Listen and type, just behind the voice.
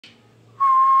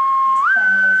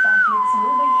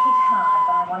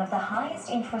one of the highest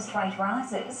interest rate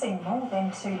rises in more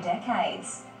than 2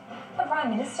 decades. The Prime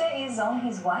Minister is on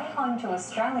his way home to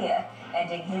Australia,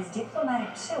 ending his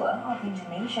diplomatic tour of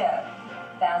Indonesia.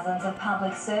 Thousands of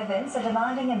public servants are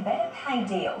demanding a better pay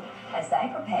deal as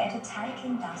they prepare to take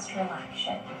industrial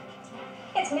action.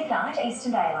 It's midnight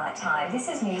Eastern Daylight Time. This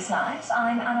is Newsnight.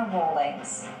 I'm Anna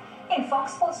Rawlings. In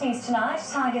Fox Sports News tonight,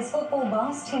 Tigers football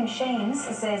boss Tim Sheens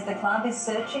says the club is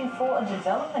searching for a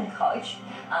development coach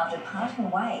after parting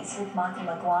ways with Michael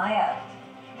Maguire.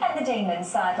 And the Demons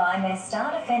sideline their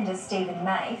star defender Stephen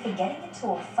May for getting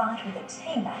into a fight with a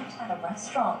teammate at a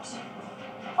restaurant.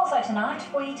 Also tonight,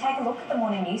 we take a look at the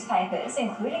morning newspapers,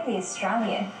 including The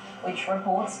Australian, which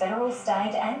reports federal,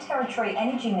 state and territory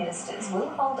energy ministers will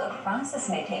hold a crisis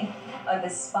meeting over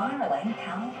spiralling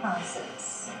power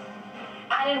prices.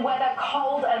 And in weather,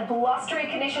 cold and blustery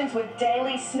conditions with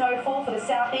daily snowfall for the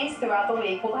southeast throughout the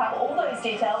week. We'll have all those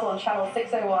details on Channel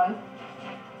 601.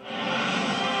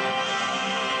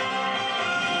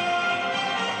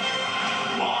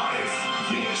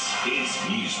 This is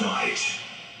Newsnight.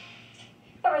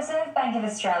 The Reserve Bank of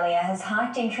Australia has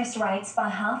hiked interest rates by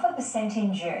 0.5%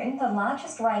 in June, the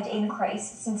largest rate increase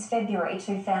since February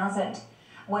 2000.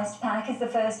 Westpac is the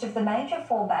first of the major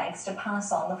four banks to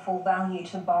pass on the full value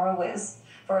to borrowers.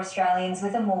 For Australians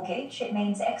with a mortgage, it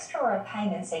means extra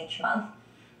repayments each month,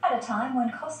 at a time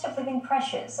when cost of living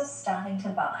pressures are starting to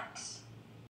bite.